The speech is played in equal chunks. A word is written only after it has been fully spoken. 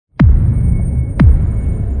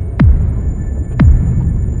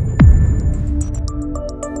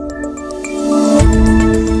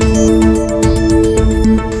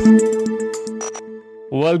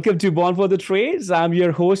Welcome to Born for the Trades. I'm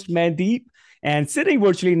your host, Mandeep, and sitting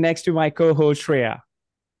virtually next to my co-host, Shreya.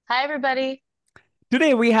 Hi, everybody.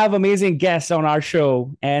 Today, we have amazing guests on our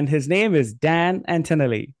show, and his name is Dan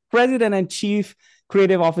Antonelli, President and Chief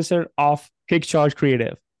Creative Officer of Kickcharge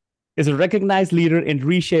Creative. Is a recognized leader in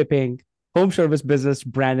reshaping home service business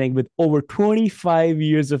branding with over 25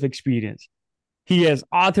 years of experience. He has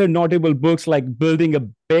authored notable books like Building a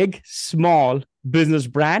Big, Small Business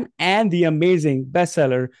Brand and the amazing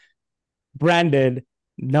bestseller Branded,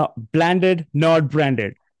 Not Blanded, Not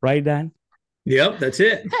Branded. Right, Dan? Yep, that's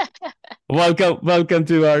it. Welcome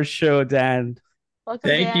to our show, Dan. Welcome,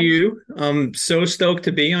 Thank Dan. you. I'm so stoked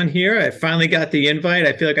to be on here. I finally got the invite.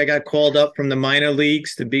 I feel like I got called up from the minor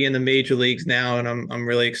leagues to be in the major leagues now, and I'm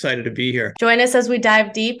really excited to be here. Join us as we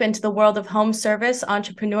dive deep into the world of home service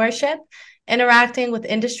entrepreneurship, interacting with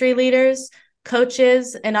industry leaders,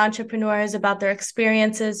 coaches, and entrepreneurs about their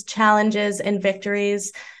experiences, challenges, and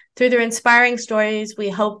victories. Through their inspiring stories, we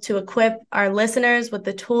hope to equip our listeners with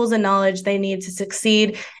the tools and knowledge they need to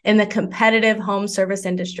succeed in the competitive home service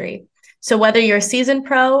industry. So whether you're a seasoned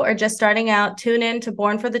pro or just starting out, tune in to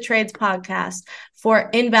Born for the Trades podcast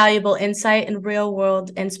for invaluable insight and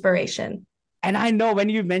real-world inspiration. And I know when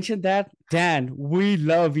you mentioned that, Dan, we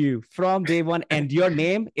love you from day one, and your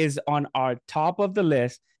name is on our top of the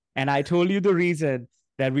list. And I told you the reason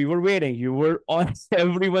that we were waiting. You were on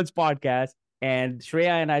everyone's podcast, and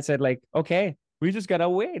Shreya and I said, like, okay, we just gotta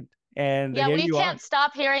wait. And Yeah, here we you are. can't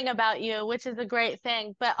stop hearing about you, which is a great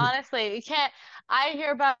thing. But honestly, we can't. I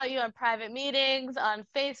hear about you in private meetings, on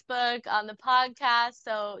Facebook, on the podcast.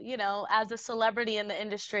 So, as a celebrity in the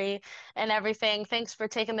industry and everything, thanks for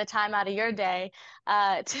taking the time out of your day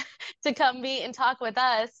to come meet and talk with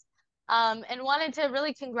us. And wanted to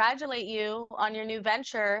really congratulate you on your new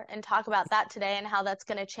venture and talk about that today and how that's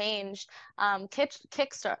going to change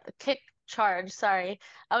Kickcharge. Sorry,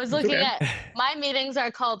 I was It's looking okay. at my meetings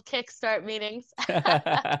are called Kickstart meetings.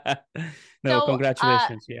 No, So,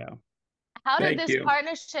 congratulations. Yeah. how did Thank this you.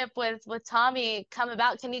 partnership with Tommy come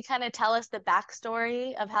about? Can you kind of tell us the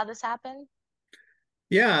backstory of how this happened?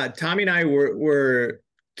 Yeah, Tommy and I were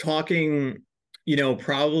talking,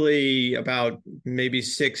 probably about maybe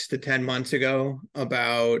 6 to 10 months ago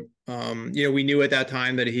about, we knew at that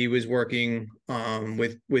time that he was working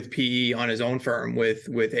with PE on his own firm with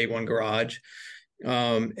A1 Garage.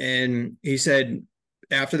 And he said,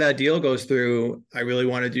 after that deal goes through, I really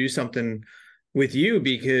want to do something with you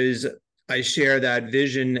because I share that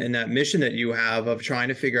vision and that mission that you have of trying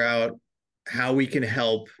to figure out how we can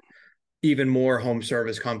help even more home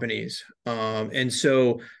service companies. And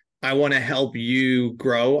so I want to help you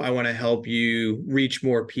grow. I want to help you reach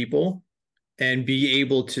more people and be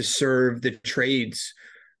able to serve the trades.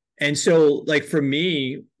 And so like for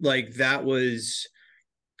me, like that was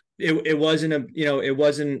it wasn't it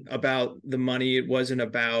wasn't about the money. It wasn't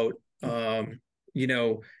about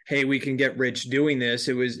hey, we can get rich doing this.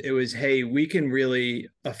 It was hey, we can really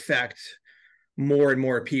affect more and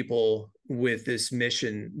more people with this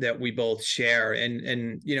mission that we both share.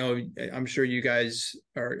 And I'm sure you guys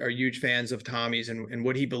are huge fans of Tommy's and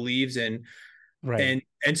what he believes in. Right.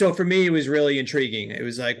 And so for me, it was really intriguing. It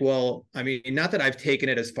was like, well, I mean, not that I've taken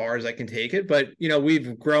it as far as I can take it, but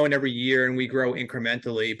we've grown every year and we grow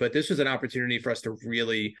incrementally. But this was an opportunity for us to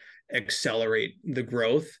really accelerate the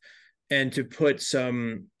growth and to put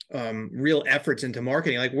some real efforts into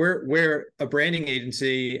marketing. Like we're a branding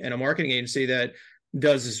agency and a marketing agency that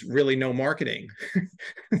does really no marketing.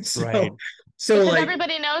 so Right. so Because like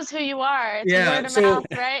everybody knows who you are. It's yeah, word of so mouth,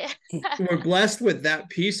 right? we're blessed with that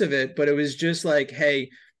piece of it, but it was just like, hey,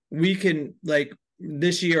 we can like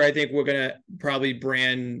this year, I think we're gonna probably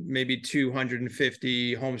brand maybe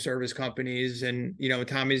 250 home service companies. And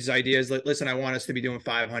Tommy's idea is like, listen, I want us to be doing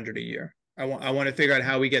 500 a year. I want to figure out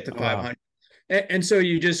how we get to Wow. 500. And so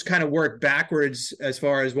you just kind of work backwards as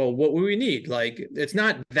far as, well, what would we need? Like, it's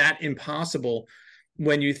not that impossible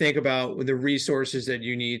when you think about the resources that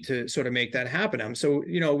you need to sort of make that happen. So,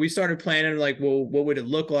 we started planning like, well, what would it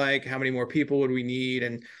look like? How many more people would we need?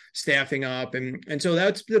 And staffing up. And so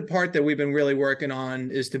that's the part that we've been really working on,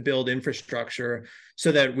 is to build infrastructure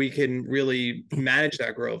so that we can really manage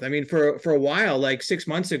that growth. I mean, for a while, like 6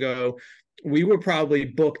 months ago, we were probably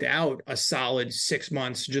booked out a solid 6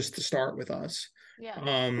 months just to start with us. Yeah.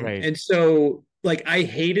 Right. And so like, I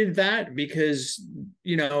hated that because,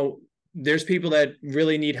 there's people that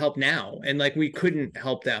really need help now, and like we couldn't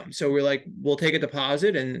help them. So we're like, we'll take a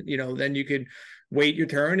deposit and, then you could wait your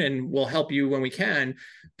turn and we'll help you when we can.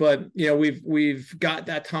 But we've got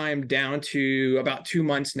that time down to about 2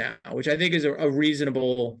 months now, which I think is a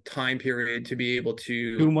reasonable time period to be able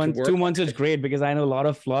to 2 months, work. 2 months is great, because I know a lot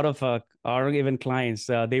of our even clients,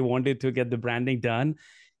 they wanted to get the branding done,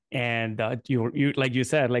 and you like you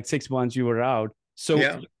said, like 6 months you were out. So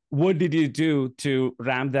Yeah. what did you do to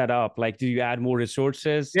ramp that up? Like, do you add more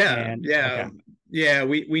resources? Yeah, And yeah, okay. yeah.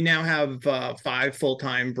 We now have 5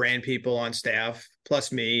 full-time brand people on staff,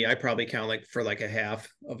 plus me. I probably count like for like a half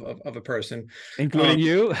of a person. Including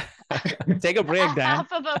you. Take a break, Dan.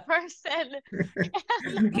 Half of a person.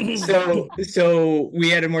 So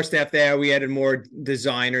we added more staff there. We added more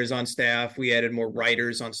designers on staff. We added more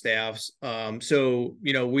writers on staffs. So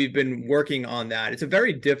we've been working on that. It's a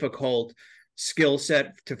very difficult skill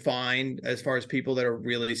set to find as far as people that are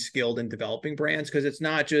really skilled in developing brands, because it's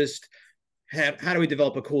not just how do we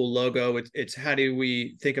develop a cool logo. It's how do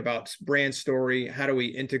we think about brand story? How do we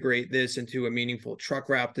integrate this into a meaningful truck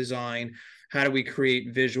wrap design? How do we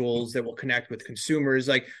create visuals that will connect with consumers?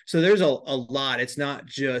 Like, so there's a lot. It's not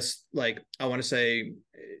just like, I want to say,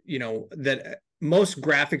 that most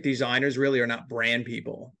graphic designers really are not brand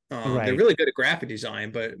people. They're Right. really good at graphic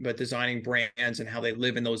design, but designing brands and how they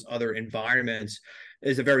live in those other environments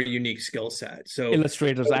is a very unique skill set. So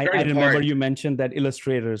Illustrators. it's I very remember hard. you mentioned that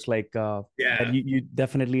illustrators, like that Yeah, you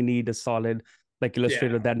definitely need a solid like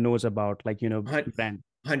illustrator yeah. that knows about, like, brand.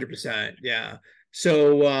 100%. Yeah.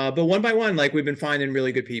 So, but one by one, like we've been finding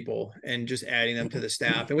really good people and just adding them to the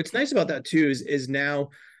staff. And what's nice about that too is now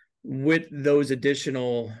with those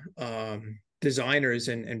additional designers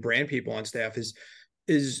and brand people on staff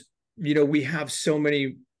is we have so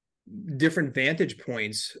many different vantage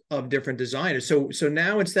points of different designers. So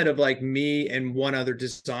now instead of like me and one other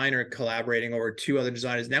designer collaborating, or two other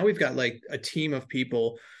designers, now we've got like a team of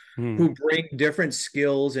people Hmm. who bring different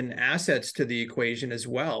skills and assets to the equation as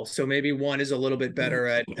well. So maybe one is a little bit better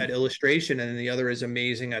at illustration and the other is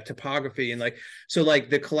amazing at typography. And like, so like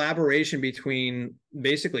the collaboration between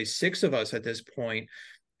basically 6 of us at this point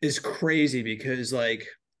is crazy, because like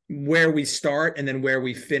where we start and then where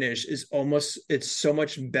we finish is it's so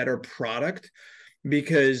much better product,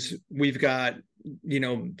 because we've got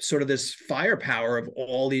sort of this firepower of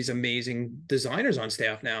all these amazing designers on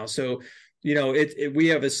staff now. So we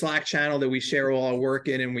have a Slack channel that we share all our work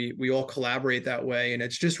in, and we all collaborate that way, and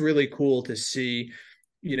it's just really cool to see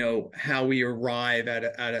how we arrive at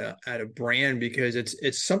a brand, because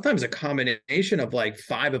it's sometimes a combination of like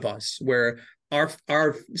 5 of us, where our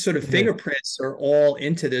sort of It is. fingerprints are all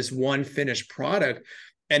into this one finished product,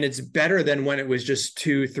 and it's better than when it was just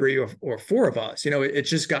 2, 3, or 4 of us. It's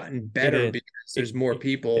just gotten It better is. because It, there's more it,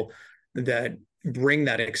 people that bring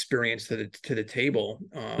that experience to the table.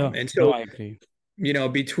 no, And no, so, I agree.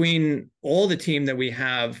 between all the team that we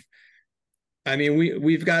have, I mean,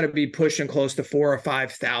 we've got to be pushing close to 4,000 or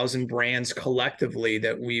 5,000 brands collectively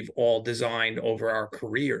that we've all designed over our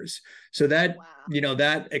careers. So that, Wow.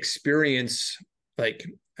 that experience, like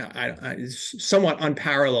is somewhat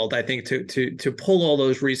unparalleled, I think, to pull all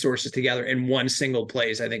those resources together in one single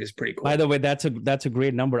place, I think is pretty By cool. the way, that's a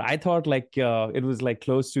great number. I thought like it was like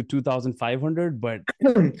close to 2,500, but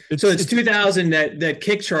So it's it's 2,000 that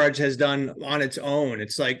Kick Charge has done on its own.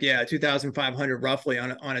 It's like, yeah, 2,500 roughly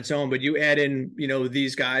on its own. But you add in,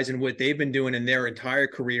 these guys and what they've been doing in their entire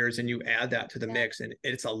careers, and you add that to the Yeah. mix, and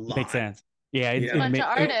it's a makes lot. sense. Yeah, It's a bunch of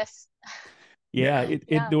artists. yeah, Yeah. it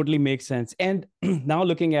Yeah. totally makes sense. And now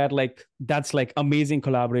looking at like that's like amazing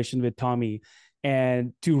collaboration with Tommy,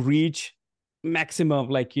 and to reach maximum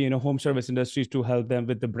like home service industries to help them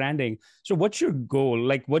with the branding. So what's your goal?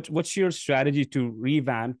 Like what's your strategy to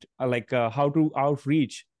revamp how to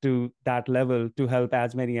outreach to that level to help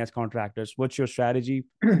as many as contractors? What's your strategy,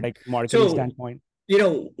 like marketing So, standpoint?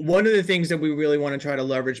 one of the things that we really want to try to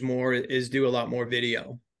leverage more is do a lot more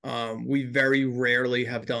video. We very rarely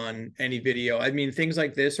have done any video. I mean, things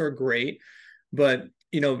like this are great, but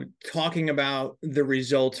talking about the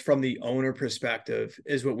results from the owner perspective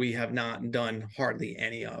is what we have not done hardly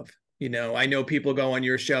any of. I know people go on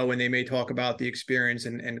your show and they may talk about the experience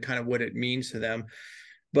and kind of what it means to them.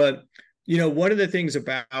 But, one of the things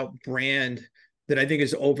about brand that I think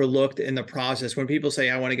is overlooked in the process, when people say,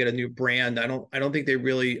 I want to get a new brand, I don't think they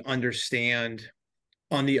really understand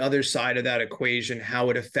on the other side of that equation how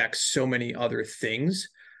it affects so many other things.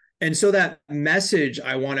 And so that message,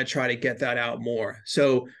 I want to try to get that out more.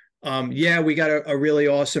 So yeah, we got a really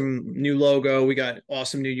awesome new logo. We got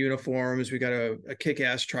awesome new uniforms. We got a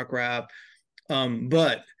kick-ass truck wrap.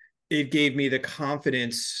 But it gave me the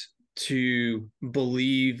confidence to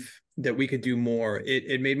believe that we could do more.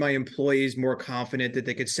 It made my employees more confident that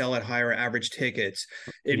they could sell at higher average tickets.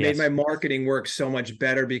 It made Yes. my marketing work so much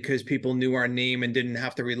better because people knew our name and didn't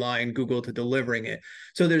have to rely on Google to delivering it.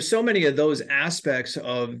 So there's so many of those aspects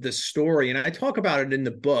of the story, and I talk about it in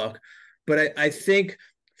the book, but I think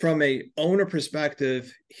from a owner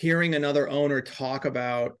perspective, hearing another owner talk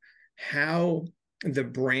about how the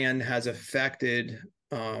brand has affected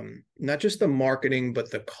not just the marketing, but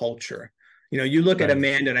the culture. You look at Right.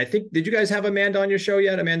 Amanda, and I think, did you guys have Amanda on your show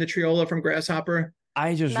yet? Amanda Triola from Grasshopper?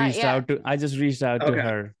 Not yet. I just reached out to Okay.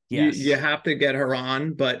 her. You Yes. have to get her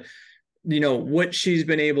on, but what she's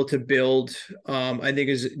been able to build, I think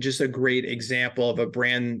is just a great example of a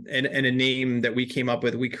brand and a name that we came up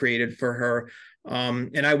with, we created for her.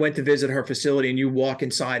 And I went to visit her facility, and you walk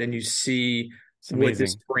inside and you see It's what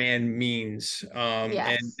this amazing. brand means. And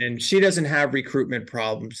Yes. and she doesn't have recruitment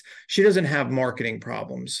problems. She doesn't have marketing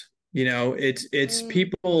problems. It's Mm,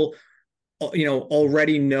 people,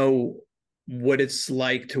 already know what it's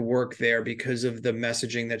like to work there because of the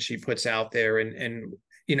messaging that she puts out there. And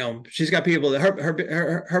she's got people that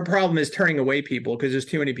her problem is turning away people because there's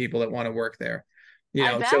too many people that want to work there.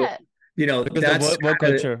 I So bet. Because the that's work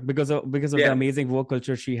kind of, culture, because of the yeah. amazing work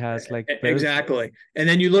culture she has like built. Exactly. And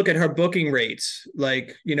then you look at her booking rates,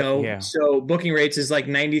 like, Yeah. so booking rates is like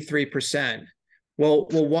 93%. Well,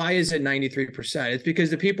 why is it 93%? It's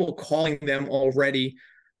because the people calling them already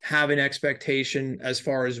have an expectation as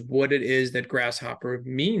far as what it is that Grasshopper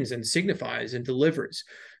means and signifies and delivers.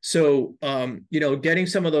 So, getting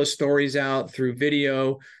some of those stories out through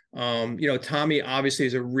video. Tommy obviously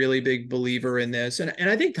is a really big believer in this. And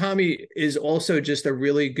I think Tommy is also just a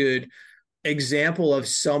really good example of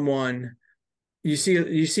someone. You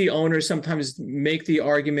see owners sometimes make the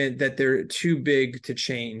argument that they're too big to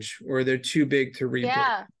change or they're too big to rebrand.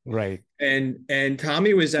 Yeah. Right. And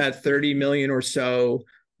Tommy was at 30 million or so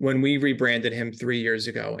when we rebranded him 3 years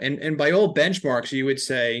ago. And by all benchmarks, you would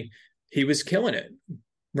say he was killing it,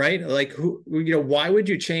 right? Like, why would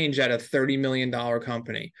you change at a $30 million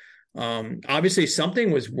company? Obviously something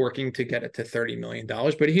was working to get it to $30 million,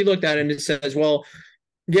 but he looked at it and says, well,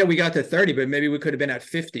 yeah, we got to 30, but maybe we could have been at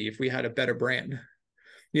 50 if we had a better brand.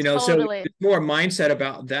 So Totally. it's more mindset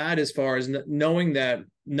about that, as far as knowing that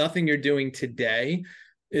nothing you're doing today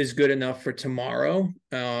is good enough for tomorrow.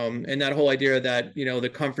 And that whole idea that, the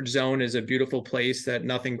comfort zone is a beautiful place that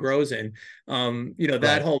nothing grows in. That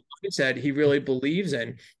Right. whole mindset he really believes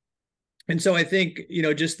in. And so I think,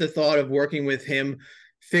 just the thought of working with him,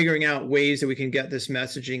 figuring out ways that we can get this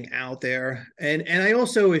messaging out there. And I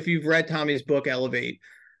also, if you've read Tommy's book, Elevate,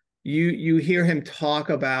 you hear him talk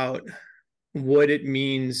about what it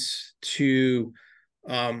means to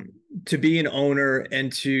be an owner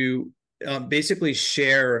and to basically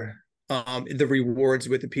share the rewards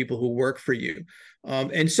with the people who work for you.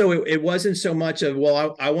 And so it wasn't so much of,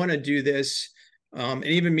 well, I want to do this. And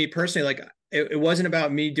even me personally, like, it wasn't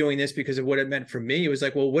about me doing this because of what it meant for me. It was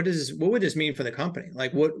like, well, what would this mean for the company?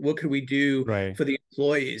 Like, what could we do Right. for the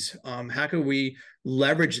employees? How could we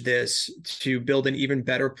leverage this to build an even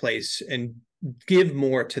better place and give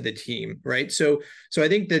more to the team, right? So I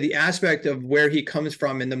think that the aspect of where he comes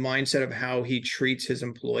from and the mindset of how he treats his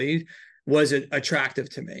employees was attractive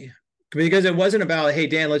to me, because it wasn't about, hey,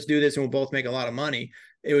 Dan, let's do this and we'll both make a lot of money.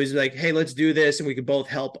 It was like, hey, let's do this and we could both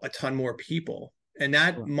help a ton more people. And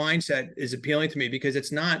that mindset is appealing to me because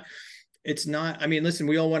it's not, I mean, listen,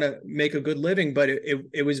 we all want to make a good living, but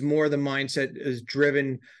it was more, the mindset is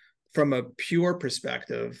driven from a pure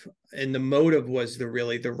perspective, and the motive was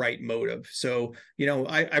really the right motive. So,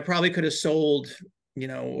 I probably could have sold,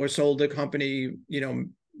 or sold a company,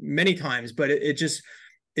 many times, but it just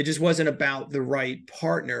wasn't about the right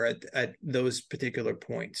partner at those particular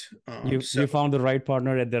points. You found the right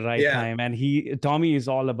partner at the right Yeah, time, and Tommy is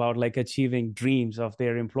all about like achieving dreams of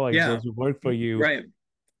their employees, yeah, those who work for you. right.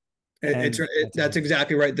 And that's That's amazing.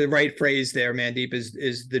 exactly right. The right phrase there, Mandeep,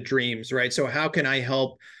 is the dreams, right? So how can I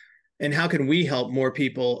help, and how can we help more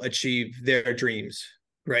people achieve their dreams,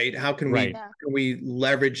 right? How can Right. Yeah.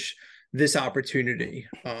 leverage this opportunity?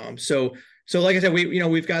 So like I said,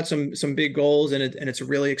 we've got some big goals, and it's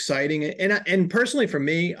really exciting. And personally for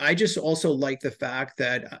me, I just also like the fact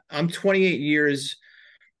that I'm 28 years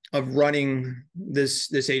of running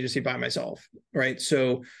this agency by myself, right?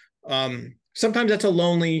 So sometimes that's a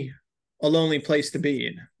lonely place to be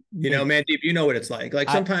in. It, Mandeep, you know what it's like. Like,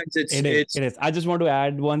 I, sometimes it is. It is. I just want to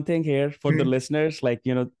add one thing here for the listeners, like,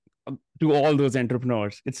 to all those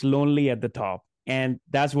entrepreneurs, it's lonely at the top. And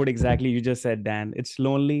that's what exactly you just said, Dan. It's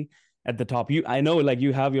lonely at the top. I know, like,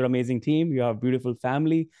 you have your amazing team, you have beautiful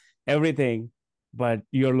family, everything, but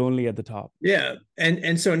you're lonely at the top. Yeah.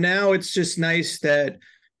 And so now it's just nice that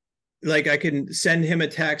like I can send him a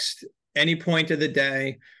text any point of the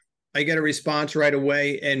day. I get a response right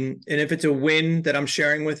away. And if it's a win that I'm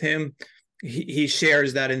sharing with him, he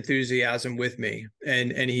shares that enthusiasm with me.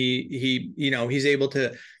 And he, he's able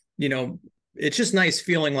to, it's just nice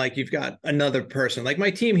feeling like you've got another person. Like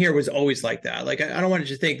my team here was always like that. Like I don't want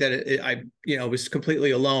you to think that I was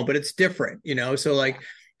completely alone, but it's different, So like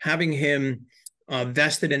having him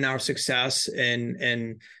vested in our success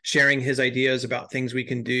and sharing his ideas about things we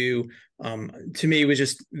can do, to me was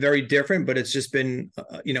just very different, but it's just been,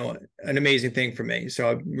 an amazing thing for me. So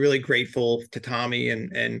I'm really grateful to Tommy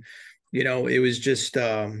and it was just,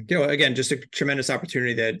 again, just a tremendous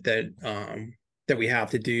opportunity that we have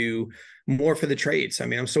to do more for the trades. I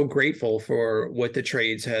mean, I'm so grateful for what the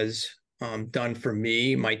trades has done for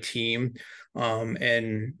me, my team,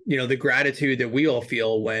 and the gratitude that we all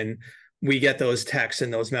feel when we get those texts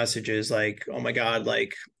and those messages like, oh my God,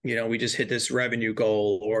 like, we just hit this revenue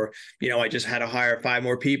goal, or, I just had to hire 5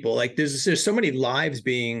 more people. Like there's so many lives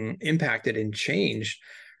being impacted and changed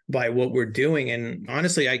by what we're doing. And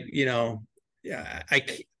honestly, I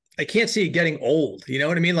can't see it getting old. You know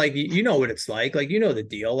what I mean? Like, what it's like the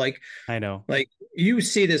deal. I know. Like you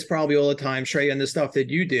see this probably all the time, Trey, and the stuff that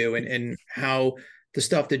you do and how the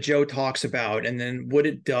stuff that Joe talks about and then what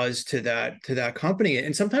it does to that company.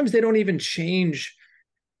 And sometimes they don't even change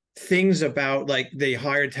things about like they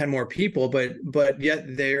hired 10 more people, but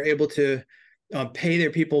yet they're able to pay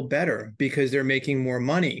their people better because they're making more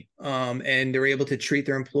money, and they're able to treat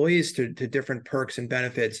their employees to different perks and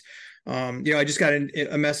benefits. I just got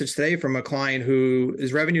a message today from a client who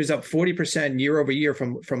his revenue is up 40% year over year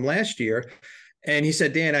from last year. And he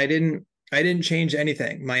said, Dan, I didn't change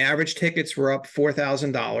anything. My average tickets were up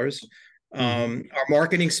 $4,000. Our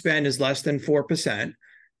marketing spend is less than 4%.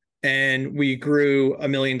 And we grew $1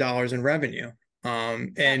 million in revenue.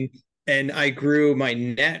 And I grew my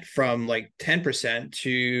net from like 10%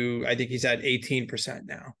 to, I think he's at 18%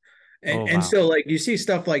 now. And so like you see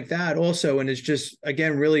stuff like that also. And it's just,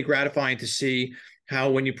 again, really gratifying to see how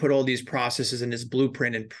when you put all these processes and this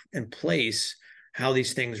blueprint in place, how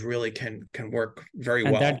these things really can work very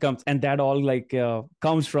well. And that all like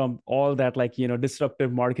comes from all that, like,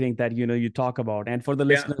 disruptive marketing that, you talk about. And for the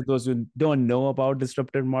listeners, those who don't know about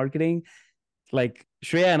disruptive marketing, like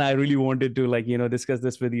Shreya and I really wanted to discuss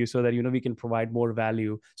this with you so that, we can provide more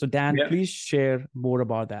value. So Dan, please share more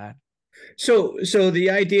about that. So the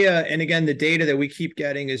idea, and again, the data that we keep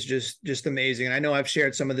getting is just amazing. And I know I've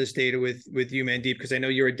shared some of this data with you, Mandeep, because I know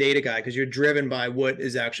you're a data guy, because you're driven by what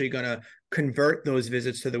is actually going to convert those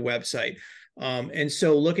visits to the website. And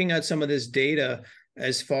so looking at some of this data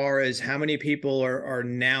as far as how many people are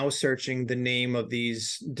now searching the name of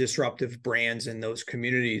these disruptive brands in those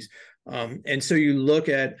communities. And so you look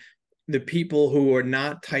at the people who are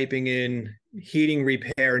not typing in heating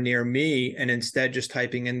repair near me and instead just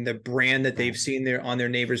typing in the brand that they've seen there on their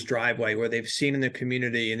neighbor's driveway, or they've seen in the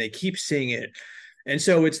community, and they keep seeing it. And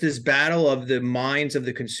so it's this battle of the minds of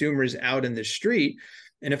the consumers out in the street.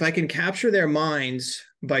 And if I can capture their minds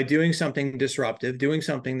by doing something disruptive, doing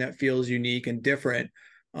something that feels unique and different,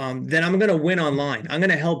 then I'm going to win online. I'm going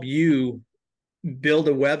to help you build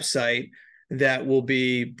a website that will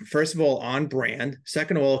be, first of all, on brand.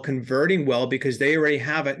 Second of all, converting well, because they already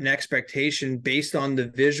have an expectation based on the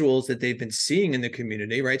visuals that they've been seeing in the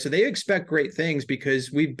community, right? So they expect great things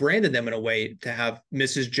because we've branded them in a way to have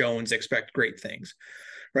Mrs. Jones expect great things,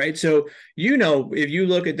 right? So, if you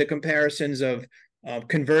look at the comparisons of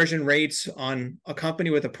conversion rates on a company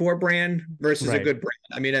with a poor brand versus a good brand.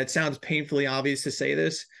 I mean, it sounds painfully obvious to say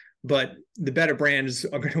this, but the better brands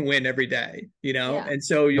are going to win every day, And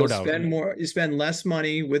so you'll spend less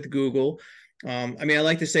money with Google. I mean, I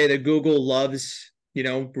like to say that Google loves,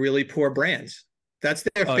 really poor brands. That's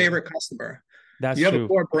their favorite customer. That's you have true. A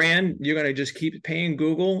poor brand, you're going to just keep paying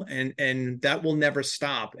Google, and that will never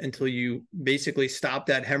stop until you basically stop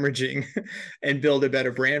that hemorrhaging and build a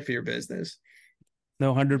better brand for your business.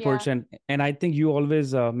 No, 100%. And I think you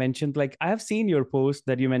always mentioned, like, I have seen your post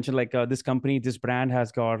that you mentioned, like, this company, this brand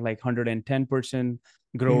has got like 110%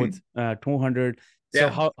 growth, 200.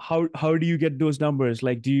 So how do you get those numbers?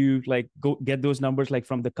 Like, do you like go get those numbers like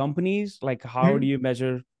from the companies? Like, how do you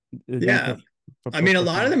measure? I mean, a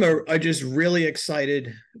lot of them are just really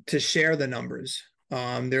excited to share the numbers.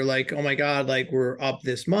 They're like, oh my God, like we're up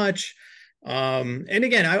this much. And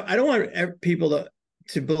again, I don't want people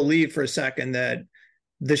to believe for a second that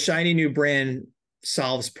the shiny new brand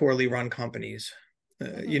solves poorly run companies.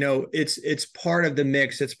 It's part of the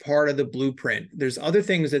mix. It's part of the blueprint. There's other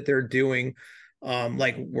things that they're doing,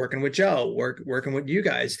 like working with Joe, working with you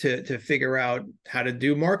guys to figure out how to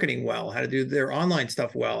do marketing well, how to do their online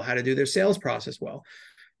stuff well, how to do their sales process well.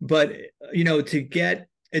 But,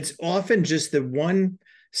 it's often just the one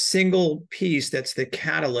single piece that's the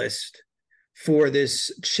catalyst for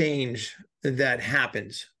this change that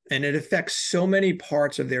happens. And it affects so many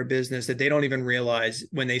parts of their business that they don't even realize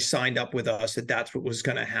when they signed up with us that that's what was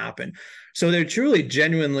going to happen. So they're truly,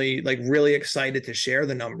 genuinely, like, really excited to share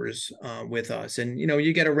the numbers with us. And,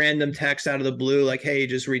 you get a random text out of the blue, like, hey,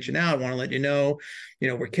 just reaching out, want to let you know,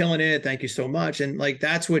 we're killing it. Thank you so much. And, like,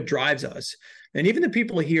 that's what drives us. And even the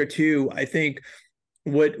people here too, I think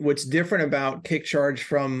what's different about KickCharge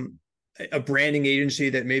from a branding agency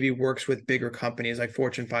that maybe works with bigger companies like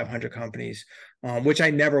Fortune 500 companies, which I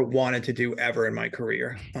never wanted to do ever in my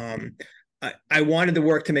career. I wanted the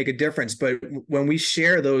work to make a difference, but when we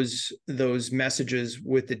share those messages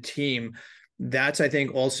with the team, that's, I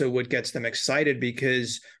think, also what gets them excited,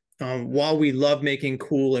 because while we love making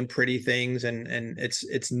cool and pretty things, and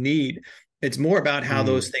it's neat, it's more about how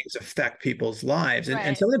those things affect people's lives.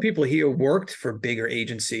 And some of the people here worked for bigger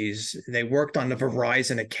agencies. They worked on the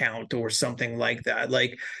Verizon account or something like that.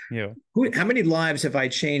 Like, how many lives have I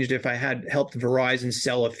changed if I had helped Verizon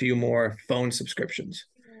sell a few more phone subscriptions?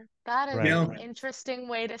 That is an interesting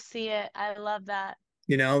way to see it. I love that.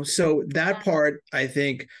 So that part, I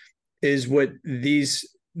think, is what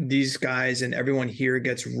these guys and everyone here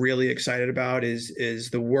gets really excited about, is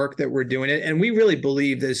the work that we're doing. And we really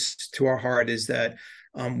believe this to our heart, is that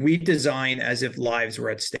we design as if lives were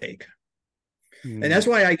at stake. And that's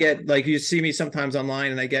why I get, like, you see me sometimes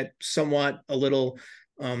online and I get somewhat a little,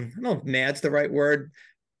 I don't know if mad's the right word.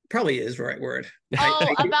 Probably is the right word.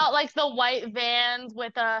 About like the white vans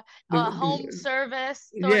with a home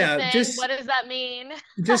service sort of thing. What does that mean?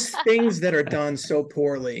 Just things that are done so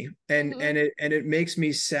poorly, and it makes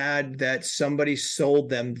me sad that somebody sold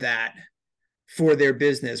them that for their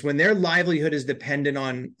business when their livelihood is dependent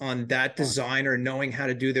on that designer knowing how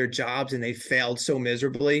to do their jobs, and they failed so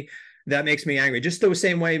miserably. That makes me angry. Just the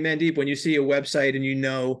same way, Mandeep, when you see a website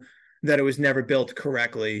and that it was never built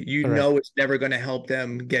correctly, it's never going to help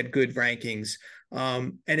them get good rankings.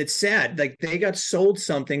 And it's sad. Like, they got sold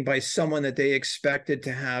something by someone that they expected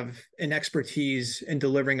to have an expertise in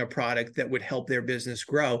delivering a product that would help their business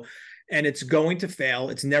grow. And it's going to fail.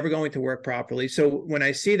 It's never going to work properly. So when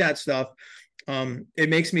I see that stuff, it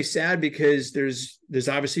makes me sad, because there's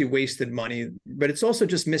obviously wasted money, but it's also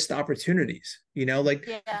just missed opportunities.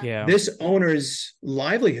 This owner's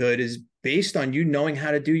livelihood is based on you knowing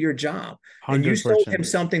how to do your job. 100%. And you sold him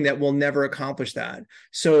something that will never accomplish that.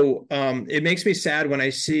 So it makes me sad when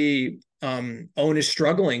I see owners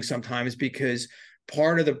struggling sometimes, because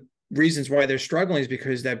part of the reasons why they're struggling is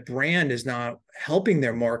because that brand is not helping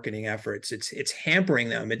their marketing efforts. It's hampering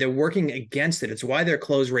them, and they're working against it. It's why their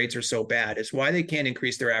close rates are so bad. It's why they can't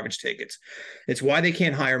increase their average tickets. It's why they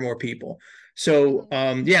can't hire more people. So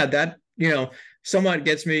that somewhat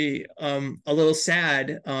gets me a little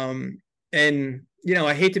sad. And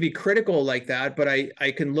I hate to be critical like that, but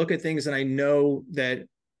I can look at things and I know that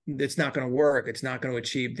it's not going to work. It's not going to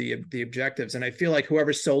achieve the objectives. And I feel like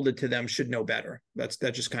whoever sold it to them should know better. That's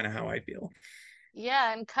just kind of how I feel.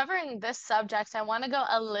 Yeah, and covering this subject, I want to go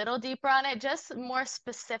a little deeper on it, just more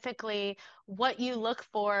specifically what you look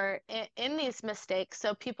for in these mistakes,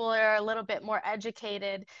 so people are a little bit more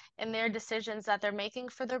educated in their decisions that they're making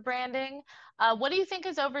for their branding. What do you think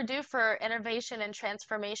is overdue for innovation and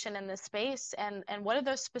transformation in this space? And what are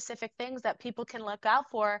those specific things that people can look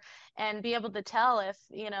out for and be able to tell if,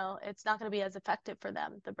 it's not going to be as effective for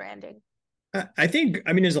them, the branding? I think,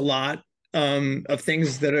 there's a lot of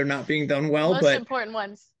things that are not being done well, most important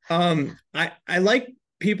ones. I like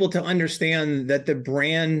people to understand that the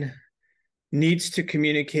brand needs to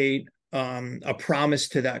communicate a promise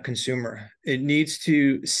to that consumer. It needs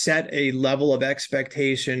to set a level of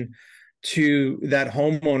expectation to that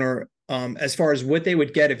homeowner as far as what they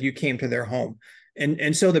would get if you came to their home.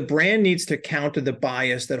 And so the brand needs to counter the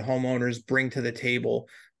bias that homeowners bring to the table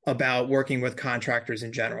about working with contractors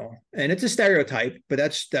in general. And it's a stereotype, but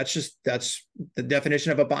that's the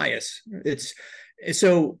definition of a bias. It's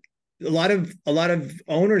so a lot of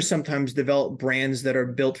owners sometimes develop brands that are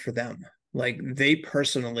built for them. Like, they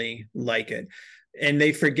personally like it. And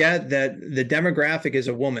they forget that the demographic is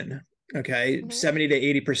a woman. Okay. 70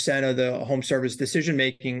 to 80% of the home service decision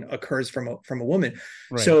making occurs from a woman.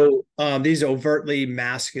 Right. So these overtly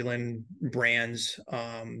masculine brands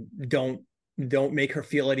don't make her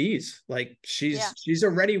feel at ease. Like, she's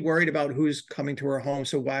already worried about who's coming to her home.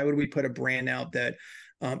 So why would we put a brand out that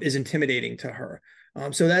is intimidating to her?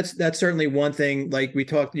 So that's certainly one thing. Like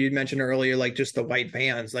you mentioned earlier, like just the white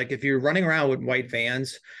vans. Like, if you're running around with white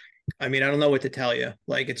vans, I mean, I don't know what to tell you.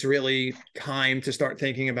 Like, it's really time to start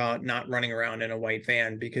thinking about not running around in a white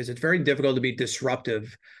van, because it's very difficult to be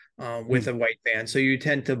disruptive with Hmm. a white van. So you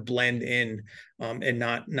tend to blend in and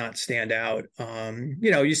not stand out.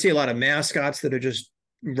 You know, you see a lot of mascots that are just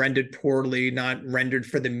rendered poorly, not rendered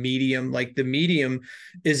for the medium. Like, the medium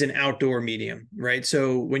is an outdoor medium, right?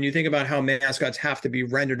 So when you think about how mascots have to be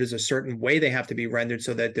rendered, as a certain way they have to be rendered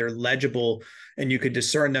so that they're legible and you could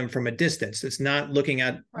discern them from a distance. It's not looking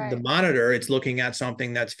at the Right. monitor, it's looking at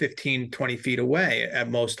something that's 15, 20 feet away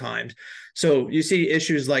at most times. So you see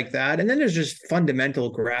issues like that. And then there's just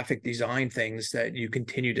fundamental graphic design things that you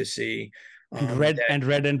continue to see that Red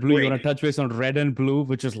and blue. You want break. to touch base on red and blue,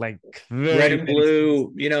 which is like Red very, and very famous.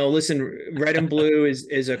 blue, you know, listen, red and blue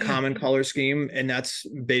is a common color scheme, and that's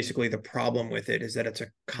basically the problem with it, is that it's a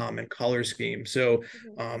common color scheme. So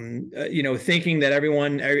Mhm. you know, thinking that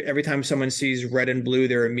every time someone sees red and blue,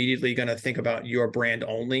 they're immediately going to think about your brand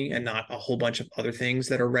only and not a whole bunch of other things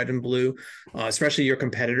that are red and blue, especially your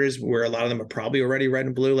competitors, where a lot of them are probably already red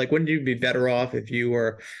and blue. Like, wouldn't you be better off if you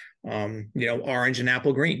were you know, orange and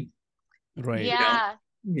apple green, Right. you know, Yeah,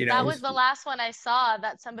 you that know. was the last one I saw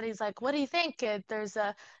that somebody's like, "What do you think?" There's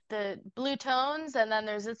the blue tones and then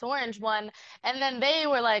there's this orange one. And then they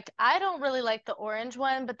were like, "I don't really like the orange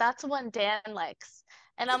one, but that's the one Dan likes."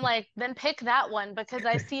 And I'm like, "Then pick that one because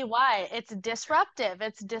I see why. It's disruptive.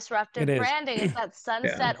 It's It disruptive is. branding. It's that Yeah.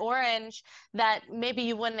 sunset orange that maybe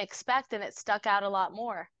you wouldn't expect and it stuck out a lot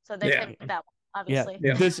more." So they Yeah. picked that one, Yeah, obviously.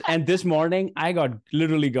 Yeah. this morning I got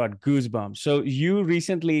literally got goosebumps. So you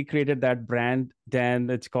recently created that brand, then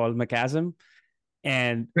it's called Macasm,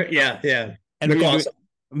 and Yeah, yeah. and we McAwesome.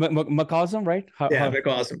 Macasm, right? Yeah,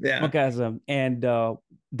 McAwesome. Yeah. Macasm, and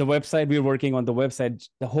the website we're working on, the website,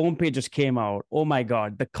 the homepage just came out. Oh my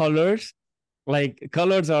God, the colors, like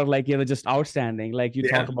colors are like, just outstanding. Like you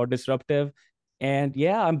Yeah. talk about disruptive, and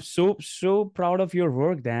yeah, I'm so proud of your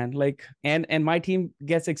work, Dan. Like, and my team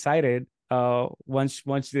gets excited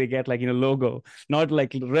once they get, like, logo, not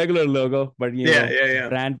like regular logo, but Yeah. Yeah.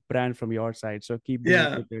 Yeah. brand from your side. So keep doing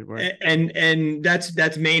Yeah. the great work. And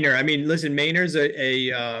that's Maynard. I mean, listen, Maynard's a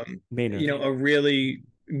you Maynard, know, a really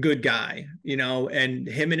good guy, you know, and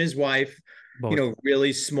him and his wife, you both. know,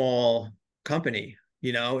 really small company,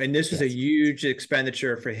 you know, and this was a Yes. huge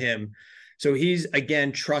expenditure for him. So he's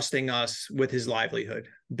again trusting us with his livelihood,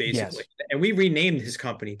 basically. Yes. And we renamed his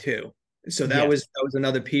company too. So Yes. that was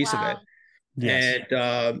another piece of it. Wow. Yes.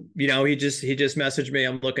 And you know, he just messaged me.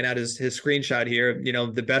 I'm looking at his screenshot here. You know,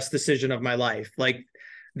 the best decision of my life. Like,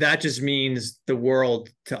 that just means the world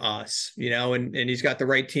to us. You know, and he's got the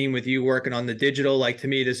right team with you working on the digital. Like, to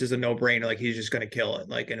me, this is a no brainer. Like, he's just going to kill it.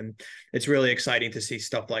 Like, and it's really exciting to see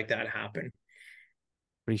stuff like that happen.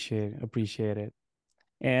 Appreciate it.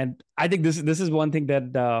 And I think this is one thing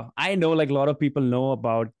that I know, like, a lot of people know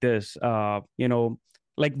about this.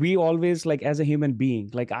 Like, we always, like, as a human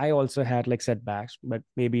being, like, I also had like setbacks, but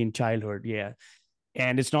maybe in childhood, yeah.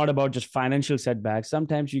 And it's not about just financial setbacks.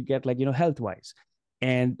 Sometimes you get, like, health wise.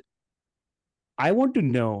 And I want to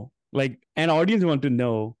know, like, an audience want to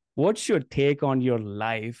know, what's your take on your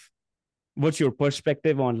life? What's your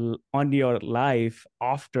perspective on your life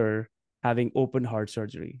after having open heart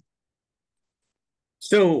surgery?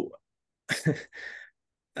 So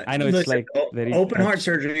I know it's listen, like very open heart touch.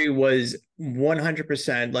 surgery was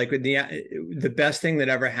 100% like the best thing that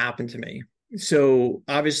ever happened to me. So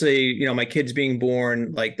obviously, you know, my kids being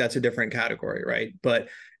born, like, that's a different category, right? But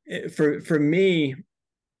for me,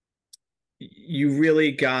 you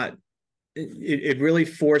really got it really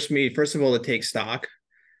forced me, first of all, to take stock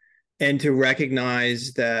and to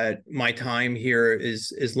recognize that my time here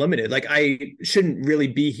is limited. Like, I shouldn't really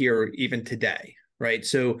be here even today, right?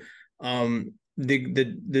 So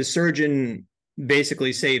the surgeon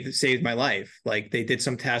basically saved my life. Like, they did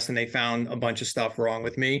some tests and they found a bunch of stuff wrong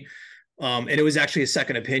with me. And it was actually a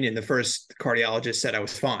second opinion. The first cardiologist said I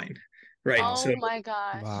was fine, right? Wow. So Oh my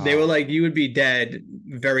gosh. they were Wow. like, you would be dead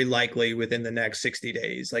very likely within the next 60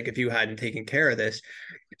 days, like, if you hadn't taken care of this.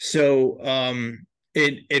 So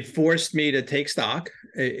it forced me to take stock.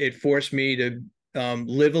 It forced me to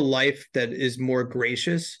live a life that is more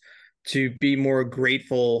gracious, to be more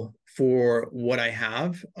grateful for what I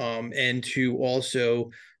have, and to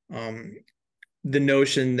also um, the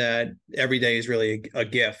notion that every day is really a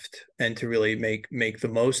gift, and to really make the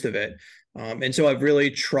most of it. And so I've really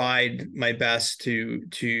tried my best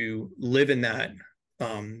to live in that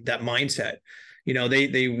mindset. You know,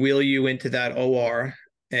 they wheel you into that OR,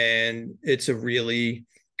 and it's a really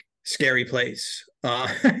scary place.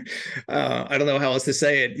 I don't know how else to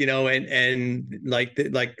say it, you know, and like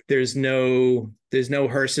there's no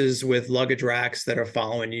hearses with luggage racks that are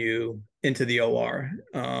following you into the OR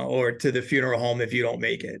or to the funeral home if you don't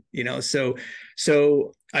make it, you know. So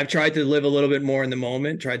I've tried to live a little bit more in the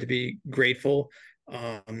moment, tried to be grateful,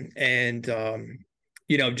 and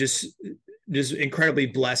you know, just incredibly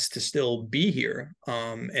blessed to still be here,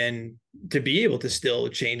 and to be able to still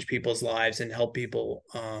change people's lives and help people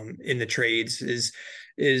in the trades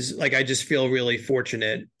is like, I just feel really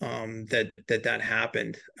fortunate that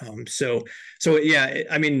happened. So yeah,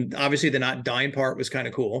 I mean, obviously the not dying part was kind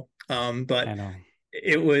of cool, but I know.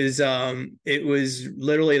 it was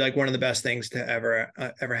literally like one of the best things to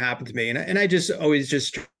ever happen to me, and I just always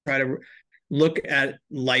just try to look at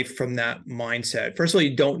life from that mindset. First of all,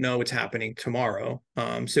 you don't know what's happening tomorrow,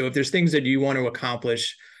 so if there's things that you want to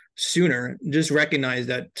accomplish sooner, just recognize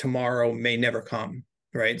that tomorrow may never come.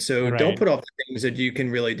 Right. So don't Right. put off the things that you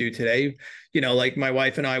can really do today. You know, like my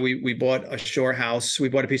wife and I, we bought a shore house, we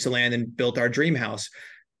bought a piece of land and built our dream house.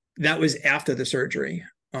 That was after the surgery.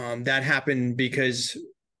 That happened because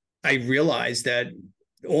I realized that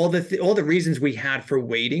all the reasons we had for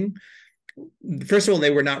waiting, first of all,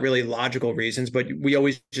 they were not really logical reasons, but we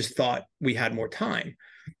always just thought we had more time,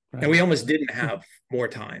 and we Right. almost didn't have more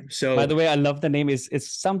time. By So the way, I love the name. Is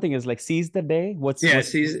it's something is like seize the day. yeah, What's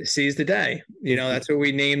seize the day. You seize know, the that's what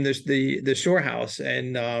we named this the shore house,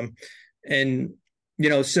 and you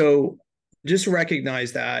know, so just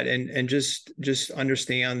recognize that, and just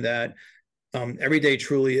understand that every day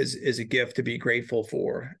truly is a gift to be grateful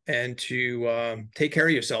for, and to take care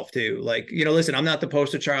of yourself too. Like, you know, listen, I'm not the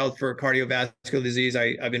poster child for cardiovascular disease.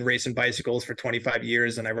 I've been racing bicycles for 25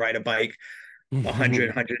 years, and I ride a bike 100, day.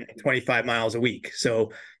 125 miles a week.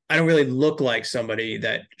 So I don't really look like somebody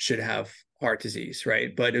that should have heart disease,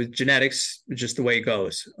 right? But it was genetics, just the way it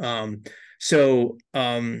goes.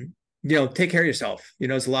 You know, take care of yourself. You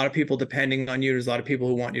know, there's a lot of people depending on you. There's a lot of people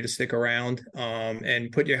who want you to stick around,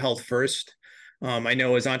 and put your health first. I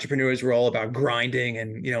know as entrepreneurs, we're all about grinding,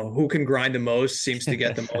 and you know, who can grind the most seems to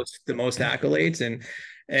get the most accolades.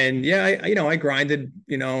 And yeah, you know, I grinded.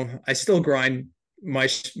 You know, I still grind my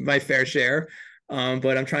fair share,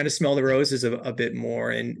 but I'm trying to smell the roses a bit more,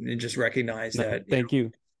 and just recognize No, that thank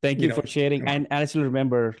you. Thank you you know for sharing. come on. And I still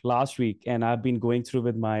remember last week, and I've been going through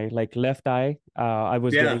with my like left eye. I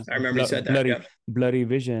was Yeah, getting I remember you said that. Yeah, blurry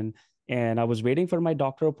vision, and I was waiting for my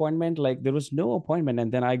doctor appointment. Like there was no appointment,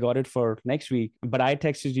 and then I got it for next week. But I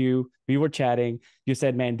texted you. We were chatting. You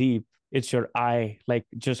said, "Man, Deep, it's your eye. Like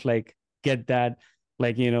just like get that.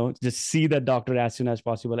 Like just see that doctor as soon as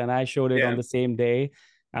possible." And I showed it on yeah, the same day.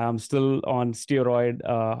 I'm still on steroid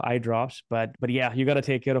eye drops, but yeah, you got to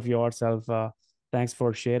take care of yourself. Thanks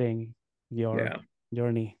for sharing your yeah,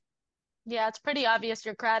 journey. Yeah, it's pretty obvious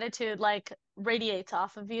your gratitude like radiates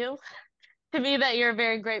off of you. To me, that you're a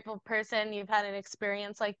very grateful person. You've had an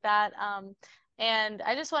experience like that. And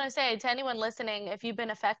I just want to say to anyone listening, if you've been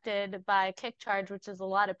affected by Kick Charge, which is a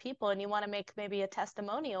lot of people, and you want to make maybe a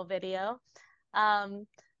testimonial video, um,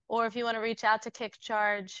 or if you want to reach out to Kick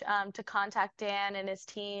Charge to contact Dan and his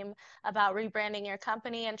team about rebranding your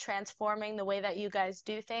company and transforming the way that you guys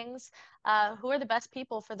do things, who are the best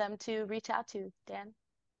people for them to reach out to, Dan?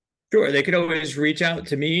 sure. They could always reach out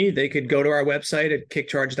to me. They could go to our website at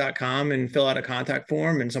kickcharge.com and fill out a contact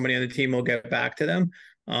form, and somebody on the team will get back to them.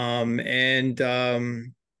 And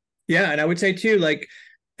Yeah, and I would say too, like,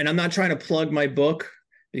 and I'm not trying to plug my book,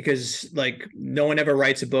 because like no one ever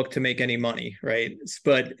writes a book to make any money, right?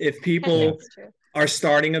 But if Yeah. people It's true. are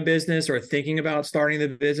starting a business or thinking about starting the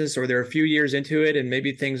business, or they're a few years into it and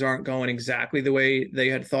maybe things aren't going exactly the way they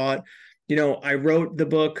had thought, you know, I wrote the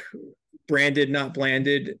book Branded Not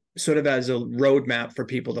Blanded sort of as a roadmap for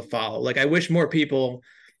people to follow. Like, I wish more people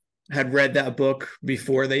had read that book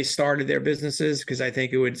before they started their businesses, because I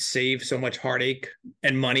think it would save so much heartache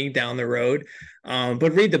and money down the road.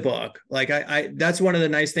 But read the book. Like, I that's one of the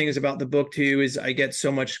nice things about the book too, is I get so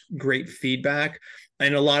much great feedback,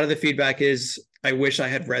 and a lot of the feedback is, I wish I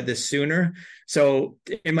had read this sooner. So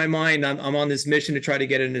in my mind, I'm on this mission to try to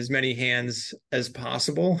get it in as many hands as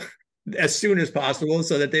possible, as soon as Yeah. possible,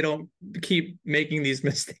 so that they don't keep making these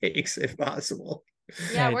mistakes if possible.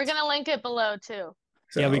 Yeah, we're Right. gonna link it below too.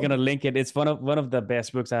 Yeah, we're So gonna link it. It's one of the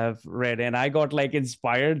best books I've read, and I got like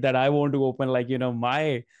inspired that I want to open like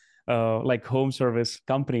my like home service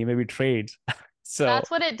company, maybe trades. So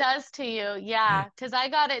That's what it does to you. Yeah, because I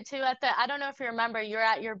got it too I don't know if you remember, you're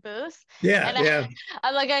at your booth yeah, and yeah.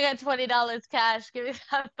 I'm like, I got $20 cash. Give me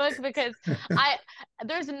that book because I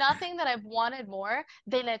there's nothing that I've wanted more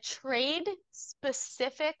than a trade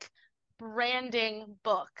specific branding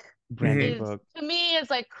book. branding is, book. to me, is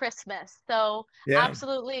like Christmas. So Yeah.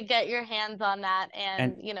 absolutely get your hands on that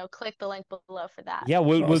and, And click the link below for that. yeah,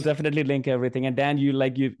 we'll Awesome. definitely link everything. And Dan, you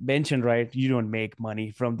like you mentioned, right? You don't make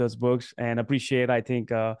money from those books, and appreciate. I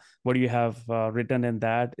think what you have written in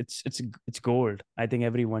that, it's gold. I think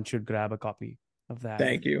everyone should grab a copy of that.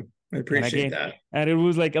 Thank you. I And appreciate again, that. and it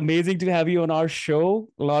was like amazing to have you on our show.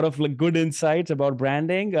 A lot of like good insights about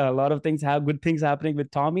branding. A lot of things have good things happening with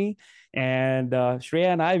Tommy and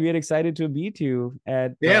Shreya and I. We're excited to meet you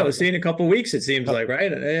at Yeah, we'll see you in a couple of weeks, it seems like, right?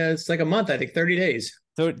 Yeah, it's like a month, I think 30 days.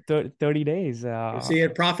 30 days. We'll see you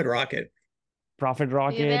at Profit Rocket. Profit See you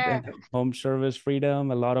Rocket there. and Home Service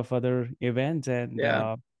Freedom, a lot of other events, and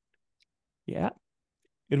Yeah. Yeah,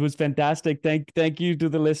 it was fantastic. Thank you to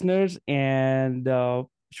the listeners. And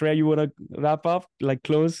Shreya, you want to wrap up, like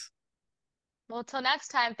close? Well, till next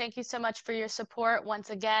time, thank you so much for your support once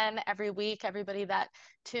again every week, everybody that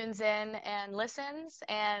tunes in and listens.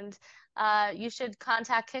 And you should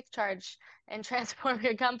contact KickCharge and transform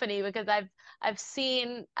your company, because I've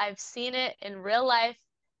seen it in real life,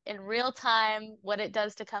 in real time, what it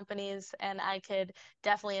does to companies, and I could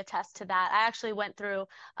definitely attest to that. I actually went through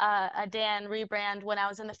a Dan rebrand when I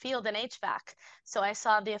was in the field in HVAC, so I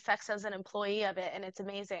saw the effects as an employee of it, and it's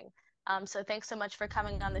amazing. So thanks so much for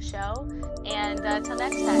coming on the show, and till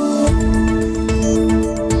next time.